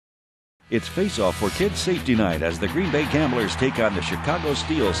It's face-off for Kids Safety Night as the Green Bay Gamblers take on the Chicago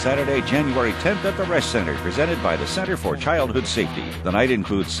Steel Saturday, January 10th at the Resch Center, presented by the Center for Childhood Safety. The night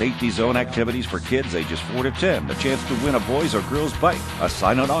includes safety zone activities for kids ages 4 to 10, a chance to win a boys or girls bike, a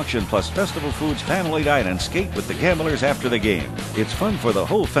silent auction plus festival foods family night, and skate with the Gamblers after the game. It's fun for the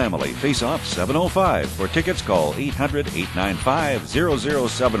whole family. Face-off 7:05. For tickets, call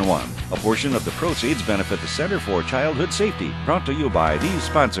 800-895-0071. A portion of the proceeds benefit the Center for Childhood Safety. Brought to you by these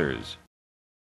sponsors.